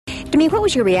Demi, what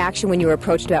was your reaction when you were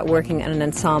approached about working on an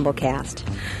ensemble cast?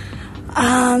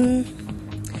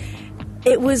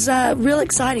 It was real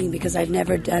exciting because I've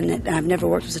never done it. I've never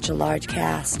worked with such a large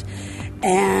cast.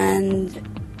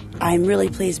 And I'm really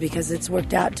pleased because it's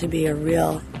worked out to be a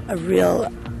real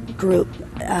group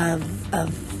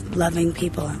of loving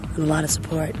people and a lot of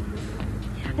support.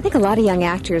 I think a lot of young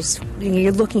actors,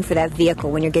 you're looking for that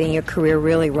vehicle when you're getting your career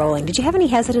really rolling. Did you have any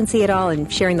hesitancy at all in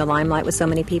sharing the limelight with so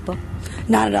many people?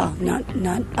 Not at all. Not.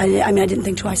 I mean, I didn't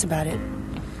think twice about it.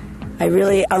 I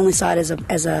really only saw it as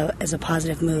a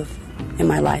positive move in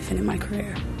my life and in my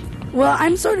career. Well,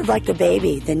 I'm sort of like the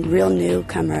baby, the real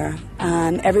newcomer.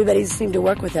 Everybody seemed to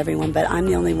work with everyone, but I'm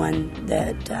the only one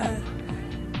that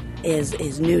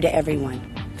is new to everyone.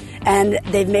 And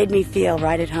they've made me feel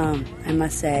right at home, I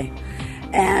must say.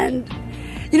 And,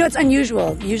 you know, it's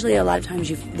unusual. Usually a lot of times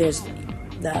there's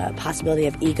the possibility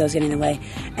of egos getting in the way,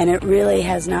 and it really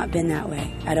has not been that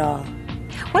way at all.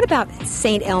 What about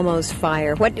St. Elmo's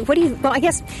Fire? What do you... Well, I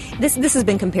guess this has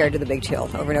been compared to The Big Chill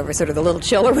over and over, sort of the Little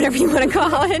Chill or whatever you want to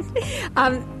call it.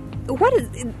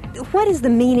 What is the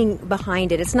meaning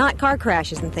behind it? It's not car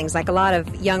crashes and things like a lot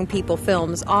of young people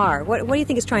films are. What do you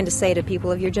think it's trying to say to people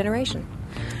of your generation?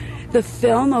 The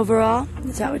film overall?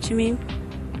 Is that what you mean?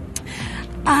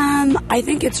 I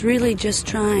think it's really just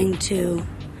trying to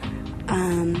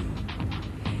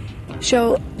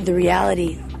show the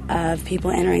reality of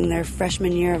people entering their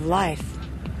freshman year of life.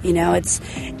 You know,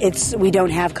 it's we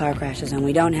don't have car crashes and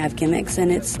we don't have gimmicks,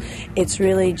 and it's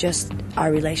really just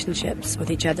our relationships with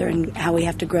each other and how we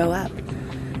have to grow up,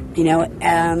 you know,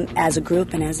 as a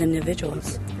group and as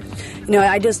individuals. You know,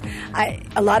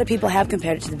 a lot of people have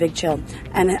compared it to The Big Chill,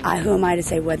 and who am I to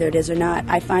say whether it is or not?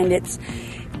 I find it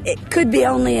could be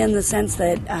only in the sense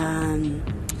that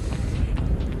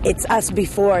it's us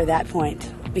before that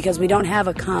point, because we don't have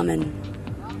a common,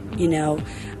 you know,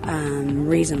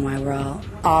 reason why we're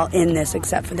all in this,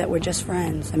 except for that we're just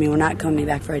friends. I mean, we're not coming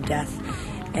back for a death.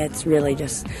 It's really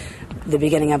just the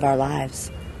beginning of our lives.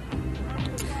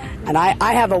 And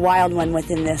I have a wild one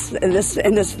within this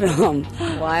film.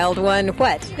 Wild one?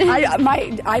 What?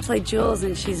 I play Jules,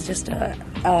 and she's just a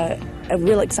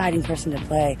real exciting person to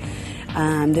play.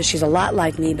 She's a lot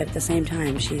like me, but at the same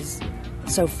time, she's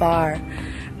so far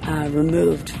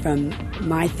removed from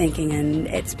my thinking, and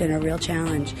it's been a real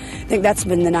challenge. I think that's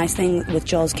been the nice thing with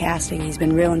Joel's casting. He's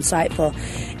been real insightful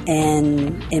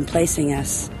in placing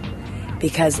us,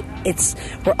 because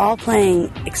we're all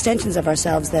playing extensions of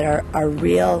ourselves that are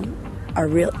real,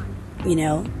 you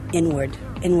know,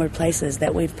 inward places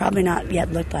that we've probably not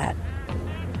yet looked at.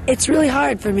 It's really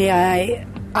hard for me. I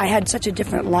had such a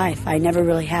different life. I never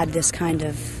really had this kind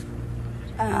of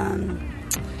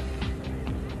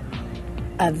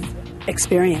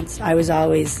experience. I was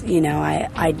always, you know,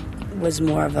 I was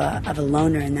more of a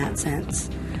loner in that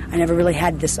sense. I never really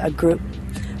had a group.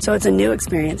 So it's a new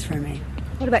experience for me.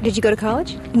 What about, did you go to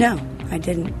college? No, I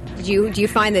didn't. Do you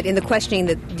find that in the questioning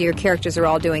that your characters are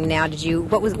all doing now,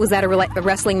 was that a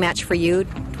wrestling match for you,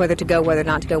 whether to go, whether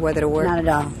not to go, whether to work? Not at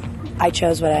all. I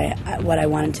chose what I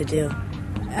wanted to do.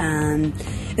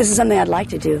 This is something I'd like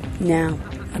to do now.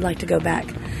 I'd like to go back.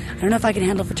 I don't know if I can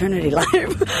handle fraternity life.